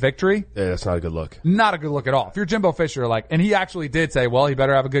 guaranteed a victory? Yeah, that's not a good look. Not a good look at all. If you're Jimbo Fisher, like, and he actually did say, well, he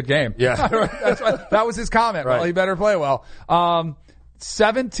better have a good game. Yeah. That's right. That was his comment. Right. Well, he better play well.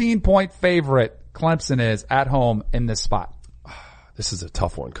 17-point favorite Clemson is at home in this spot. This is a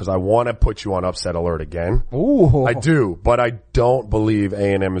tough one because I want to put you on upset alert again. Ooh. I do, but I don't believe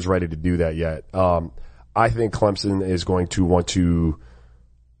A&M is ready to do that yet. I think Clemson is going to want to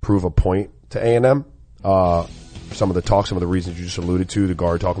prove a point to A&M. Some of the talk, some of the reasons you just alluded to, the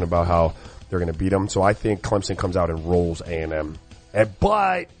guard talking about how they're going to beat them. So I think Clemson comes out and rolls A&M.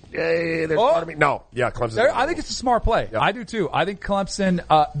 But there's part of me. No, yeah, Clemson. I think it's a smart play. Yep. I do too. I think Clemson,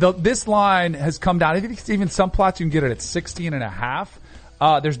 this line has come down. I think it's even some plots you can get it at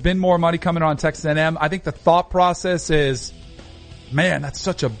 16.5. There's been more money coming on Texas A&M. I think the thought process is, man, that's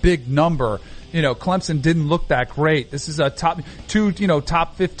such a big number. You know, Clemson didn't look that great. This is a top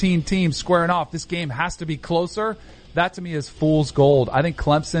 15 teams squaring off. This game has to be closer. That to me is fool's gold. I think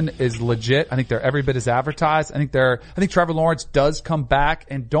Clemson is legit. I think they're every bit as advertised. I think Trevor Lawrence does come back,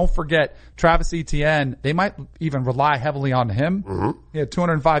 and don't forget Travis Etienne. They might even rely heavily on him. Mm-hmm. He had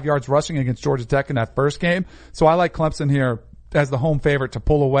 205 yards rushing against Georgia Tech in that first game. So I like Clemson here as the home favorite to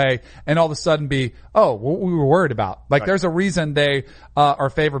pull away and all of a sudden be, what we were worried about. Like, there's a reason they are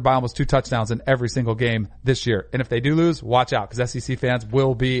favored by almost 2 touchdowns in every single game this year. And if they do lose, watch out, because SEC fans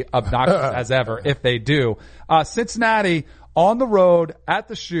will be obnoxious as ever if they do. Cincinnati on the road at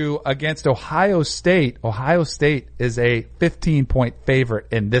the Shoe against Ohio State. Ohio State is a 15-point favorite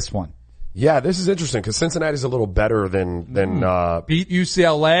in this one. Yeah, this is interesting because Cincinnati's a little better than beat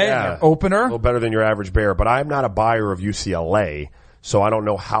UCLA in their opener. A little better than your average Bear, but I'm not a buyer of UCLA, so I don't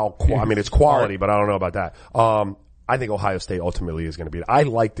know how. I mean, it's quality, but I don't know about that. I think Ohio State ultimately is going to beat it. I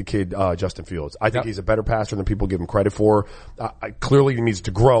like the kid Justin Fields. I think he's a better passer than people give him credit for. Clearly, he needs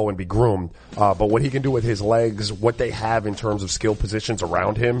to grow and be groomed, but what he can do with his legs, what they have in terms of skill positions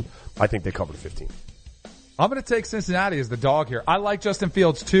around him, I think they covered 15. I'm going to take Cincinnati as the dog here. I like Justin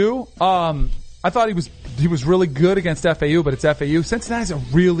Fields too. I thought he was really good against FAU, but it's FAU. Cincinnati's a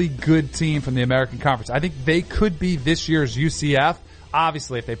really good team from the American Conference. I think they could be this year's UCF.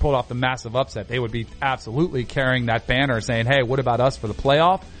 Obviously, if they pulled off the massive upset, they would be absolutely carrying that banner saying, hey, what about us for the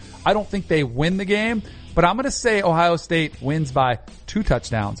playoff? I don't think they win the game, but I'm going to say Ohio State wins by 2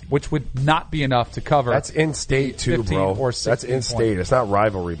 touchdowns, which would not be enough to cover. That's in-state too, bro. Or that's in-state. It's not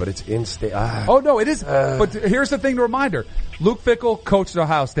rivalry, but it's in-state. Oh, no, it is. But here's the thing to reminder. Luke Fickell coached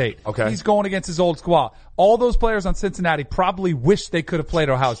Ohio State. Okay. He's going against his old squad. All those players on Cincinnati probably wish they could have played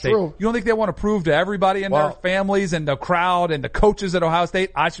Ohio State. True. You don't think they want to prove to everybody in their families and the crowd and the coaches at Ohio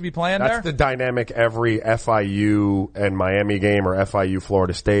State, I should be playing there? That's the dynamic every FIU and Miami game or FIU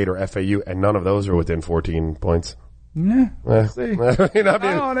Florida State or FAU, and none of those are within 14 points. Yeah, see. No, they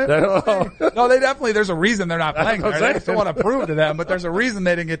definitely, there's a reason they're not playing there. They just don't want to prove to them, but there's a reason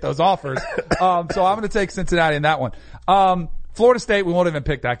they didn't get those offers. So I'm going to take Cincinnati in that one. Florida State, we won't even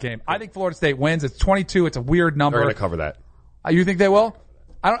pick that game. I think Florida State wins. It's 22. It's a weird number. They're going to cover that. You think they will?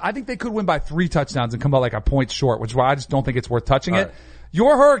 I think they could win by 3 touchdowns and come out like a point short, which is why I just don't think it's worth touching it.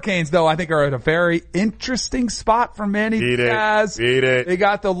 Your Hurricanes, though, I think are at a very interesting spot for Manny Diaz. Beat it. They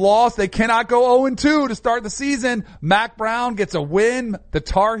got the loss. They cannot go 0-2 to start the season. Mac Brown gets a win. The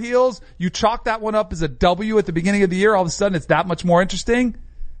Tar Heels, you chalk that one up as a W at the beginning of the year. All of a sudden, it's that much more interesting.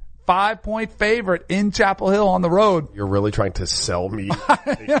 5-point favorite in Chapel Hill on the road. You're really trying to sell me.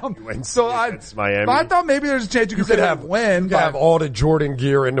 So Miami. I thought maybe there's a chance you could have win. You could have all the Jordan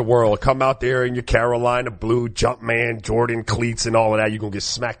gear in the world. Come out there in your Carolina blue Jumpman, Jordan cleats and all of that. You're going to get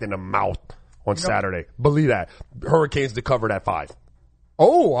smacked in the mouth on Saturday. Believe that. Hurricanes to cover at 5.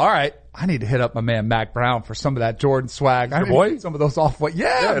 Oh, all right. I need to hit up my man Mac Brown for some of that Jordan swag. I need some of those off-white.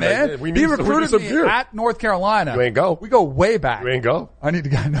 Yeah, man. He recruited me at North Carolina. You ain't go. We go way back. You ain't go. I need to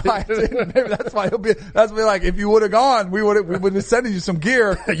go. No, maybe that's why that's why like if you would have gone, we would have sent you some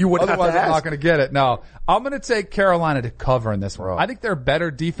gear. You wouldn't have to ask. I'm not going to get it. No, I'm going to take Carolina to cover in this one. I think they're better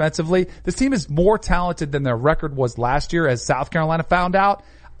defensively. This team is more talented than their record was last year, as South Carolina found out.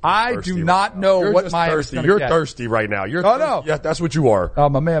 I do not know what my You're thirsty right now. No. Yeah, that's what you are. Oh,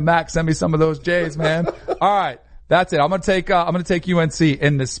 my man Mac, send me some of those J's, man. All right, that's it. I'm gonna take UNC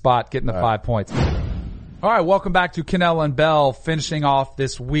in this spot, getting the 5 points. All right, welcome back to Canelo and Bell, finishing off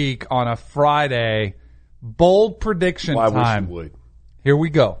this week on a Friday. Bold prediction time. I wish you would. Here we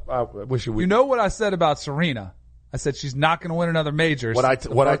go. I wish you would. You know what I said about Serena? I said she's not going to win another major. What I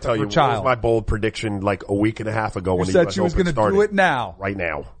tell you, what was my bold prediction like a week and a half ago when the said U.S. she was Open going to started. do it now. Right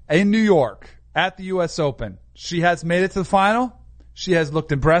now. In New York, at the U.S. Open. She has made it to the final. She has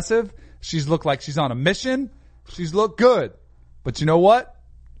looked impressive. She's looked like she's on a mission. She's looked good. But you know what?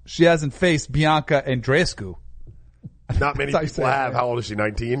 She hasn't faced Bianca Andreescu. Not many people have. How old is she?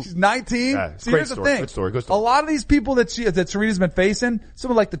 19? She's 19. Yeah, See, great here's story. the thing. Good story. Good story. A lot of these people that Serena's been facing, some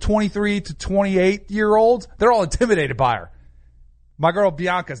of like the 23 to 28 year olds, they're all intimidated by her. My girl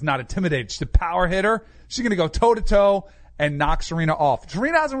Bianca's not intimidated. She's a power hitter. She's going to go toe to toe and knock Serena off.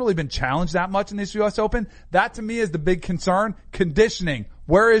 Serena hasn't really been challenged that much in this U.S. Open. That to me is the big concern. Conditioning.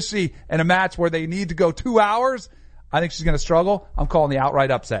 Where is she in a match where they need to go 2 hours? I think she's going to struggle. I'm calling the outright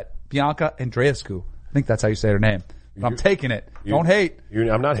upset. Bianca Andreescu. I think that's how you say her name. But I'm taking it. Don't hate.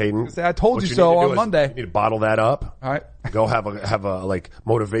 I'm not hating. I told you so on Monday. You need to bottle that up. All right. Go have a like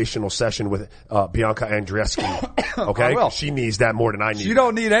motivational session with Bianca Andreescu. Okay? I will. She needs that more than I need. You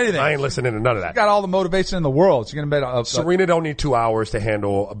don't need anything. I ain't listening to none of that. She got all the motivation in the world. She's going to be Serena don't need 2 hours to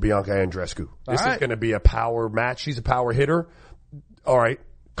handle Bianca Andreescu. This is going to be a power match. She's a power hitter. All right.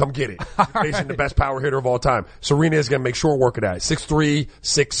 Come get it. Facing the best power hitter of all time. Serena is going to make short work of that. 6'3",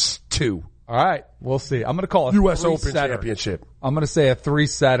 6'2". All right. We'll see. I'm going to call it U.S. Open championship. I'm going to say a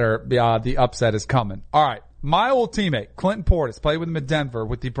 3-setter. The upset is coming. All right. My old teammate, Clinton Portis, played with him in Denver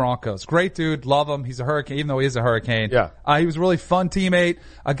with the Broncos. Great dude. Love him. He's a Hurricane, even though he is a Hurricane. Yeah. He was a really fun teammate,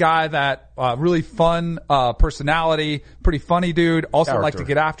 a guy that, really fun, personality, pretty funny dude. Also liked to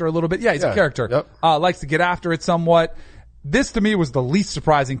get after a little bit. Yeah, he's a character. Yep. Likes to get after it somewhat. This to me was the least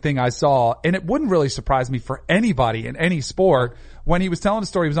surprising thing I saw, and it wouldn't really surprise me for anybody in any sport. When he was telling the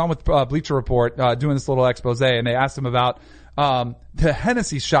story, he was on with Bleacher Report doing this little expose, and they asked him about the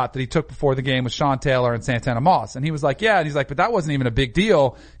Hennessy shot that he took before the game with Sean Taylor and Santana Moss. And he was like, yeah. And he's like, but that wasn't even a big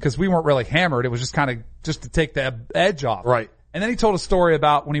deal because we weren't really hammered. It was just kind of just to take the edge off. Right. And then he told a story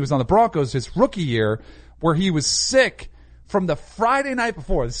about when he was on the Broncos his rookie year where he was sick from the Friday night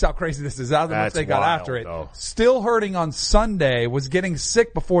before. This is how crazy this is. How much they got after it. Though. Still hurting on Sunday, was getting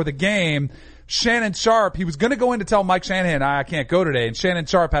sick before the game. Shannon Sharp, he was going to go in to tell Mike Shanahan, I can't go today. And Shannon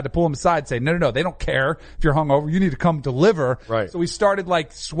Sharp had to pull him aside and say, no, they don't care if you're hungover. You need to come deliver. Right. So he started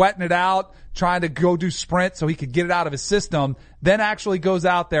like sweating it out, trying to go do sprint so he could get it out of his system. Then actually goes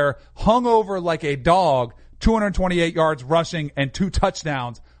out there, hungover like a dog, 228 yards rushing and 2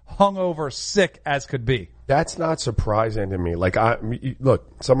 touchdowns, hungover, sick as could be. That's not surprising to me. Like,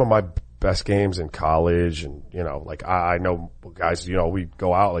 look, some of my best games in college and, like I know guys, we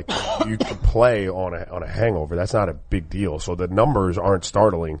go out, like you can play on a hangover. That's not a big deal. So the numbers aren't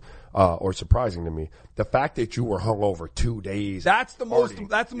startling, or surprising to me. The fact that you were hungover 2 days. That's the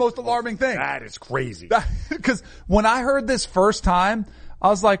most alarming thing. That is crazy. Because when I heard this first time, I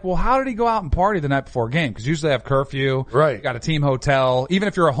was like, well, how did he go out and party the night before a game? Because usually they have curfew. Right. You got a team hotel. Even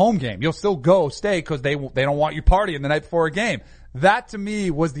if you're a home game, you'll still stay because they don't want you partying the night before a game. That to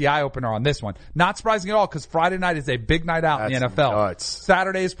me was the eye opener on this one. Not surprising at all because Friday night is a big night out in the NFL. Nuts.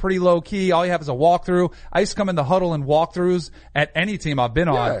 Saturday is pretty low key. All you have is a walkthrough. I used to come in the huddle and walkthroughs at any team I've been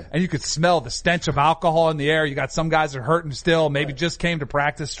on, and you could smell the stench of alcohol in the air. You got some guys that are hurting still, maybe just came to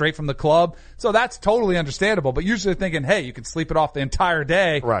practice straight from the club. So that's totally understandable. But usually they're thinking, hey, you can sleep it off the entire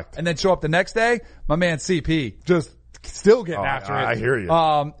day, correct, and then show up the next day. My man CP just still getting after it. I hear you.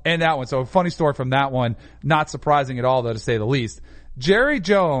 And that one. So a funny story from that one. Not surprising at all, though, to say the least. Jerry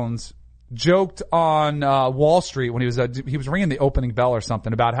Jones joked on Wall Street when he was ringing the opening bell or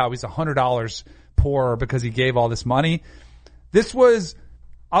something about how he's $100 poorer because he gave all this money. This was,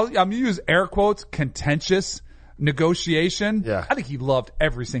 I'm going to use air quotes, contentious negotiation. Yeah. I think he loved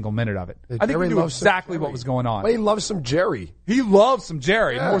every single minute of it. I think Jerry he knew exactly what was going on. Well, he loves some Jerry. He loves some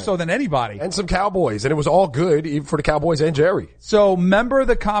Jerry, more so than anybody. And some Cowboys. And it was all good, even for the Cowboys and Jerry. So remember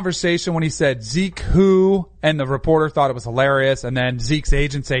the conversation when he said Zeke who, and the reporter thought it was hilarious, and then Zeke's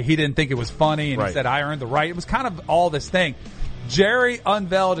agent say he didn't think it was funny, and he said, I earned the right. It was kind of all this thing. Jerry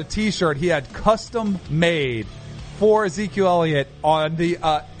unveiled a t-shirt he had custom made for Ezekiel Elliott on the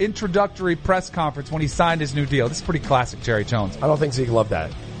introductory press conference when he signed his new deal. This is pretty classic Jerry Jones. I don't think Zeke loved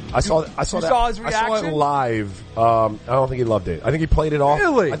that. I saw his reaction? I saw it live. I don't think he loved it. I think he played it off.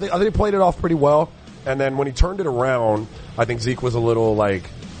 Really? I think he played it off pretty well. And then when he turned it around, I think Zeke was a little like,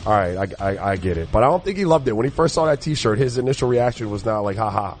 all right, I get it. But I don't think he loved it. When he first saw that t-shirt, his initial reaction was not like,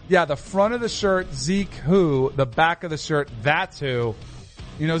 ha. Yeah, the front of the shirt, Zeke who, the back of the shirt, that's who.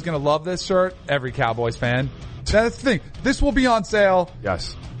 You know who's going to love this shirt? Every Cowboys fan. That's the thing. This will be on sale.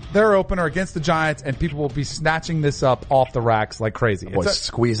 Yes. their opener against the Giants, and people will be snatching this up off the racks like crazy. Boy,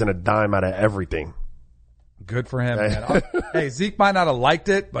 squeezing a dime out of everything. Good for him, man. Hey, Zeke might not have liked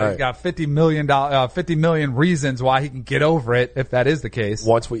it, but he's got $50 million reasons why he can get over it if that is the case.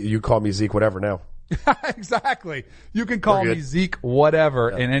 You call me Zeke whatever now. Exactly. You can call me Zeke whatever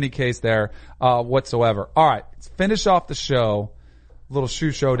in any case there whatsoever. All right, let's finish off the show. Little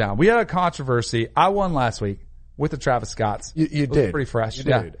shoe showdown. We had a controversy. I won last week with the Travis Scotts. You did. Pretty fresh. You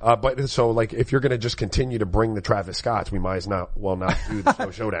did. But so like if you're going to just continue to bring the Travis Scotts, we might as not do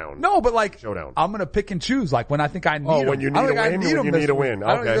the showdown. No, but like showdown. I'm going to pick and choose like when I think I need them. Oh, when you need a win, you need a win.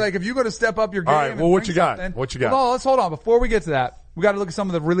 Okay. Like if you're going to step up your game. All right. Well, what you got? What you got? Well, let's hold on. Before we get to that, we got to look at some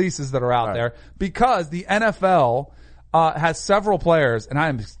of the releases that are out there because the NFL has several players, and I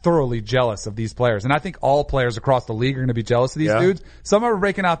am thoroughly jealous of these players. And I think all players across the league are going to be jealous of these dudes. Some are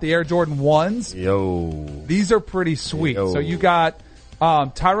breaking out the Air Jordan 1s. Yo. These are pretty sweet. So you got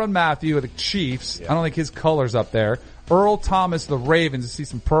Tyrann Mathieu of the Chiefs. I don't think his color's up there. Earl Thomas, the Ravens. You see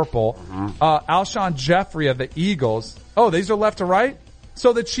some purple. Alshon Jeffrey of the Eagles. Oh, these are left to right?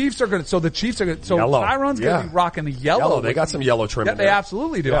 So the Chiefs are good. So yellow. Tyrann's going to be rocking the yellow. They got some yellow trim. Yeah, they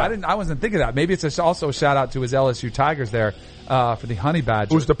absolutely do. Yeah. I wasn't thinking of that. Maybe it's also a shout out to his LSU Tigers there, for the Honey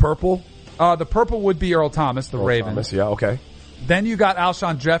Badger. Who's the purple? The purple would be Earl Thomas, the Ravens. Thomas, yeah, okay. Then you got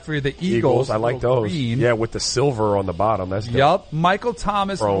Alshon Jeffrey, the Eagles. I like those. Green. Yeah, with the silver on the bottom. That's good. Yup. Michael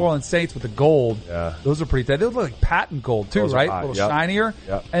Thomas, New Orleans Saints with the gold. Yeah. Those are pretty tight. They look like patent gold too, Those right? are hot. A little shinier.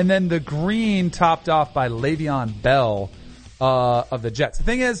 Yep. And then the green topped off by Le'Veon Bell, of the Jets. The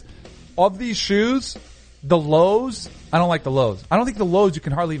thing is, of these shoes, the lows, I don't like the lows. I don't think the lows you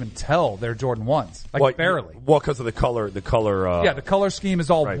can hardly even tell they're Jordan 1s. Like barely. Well, because of the color. The color scheme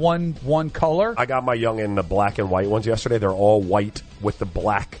is all one color. I got my young in the black and white ones yesterday. They're all white with the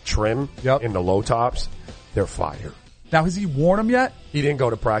black trim in the low tops. They're fire. Now, has he worn them yet? He didn't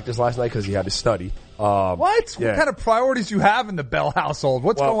go to practice last night because he had to study. What? Yeah. What kind of priorities you have in the Bell household?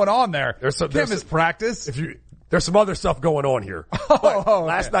 What's going on there? There's his practice. There's some other stuff going on here.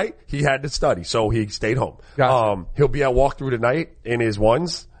 Last night, he had to study, so he stayed home. Gotcha. He'll be at walkthrough tonight in his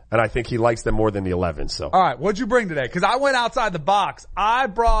 1s, and I think he likes them more than the 11s. So. All right, what'd you bring today? Because I went outside the box. I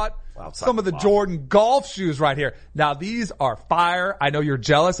brought some of the Jordan golf shoes right here. Now, these are fire. I know you're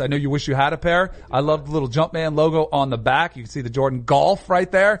jealous. I know you wish you had a pair. I love the little Jumpman logo on the back. You can see the Jordan golf right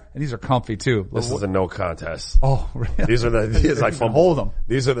there, and these are comfy, too. This is a no contest. Oh, really? These are I hold them.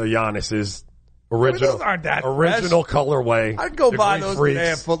 These are the Giannis's. Original, those aren't that original fresh. Colorway. I'd go buy those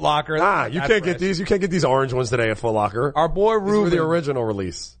today at Foot Locker. You can't get these. You can't get these orange ones today at Foot Locker. Our boy Ruben. These were the original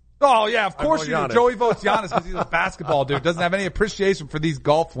release. Oh yeah, of course you do. Joey votes Giannis because he's a basketball dude. Doesn't have any appreciation for these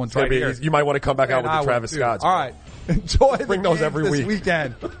golf ones right here. You might want to come back out with the Travis Scotts. All right, enjoy. Bring those every this week.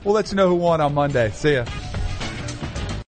 weekend. We'll let you know who won on Monday. See ya.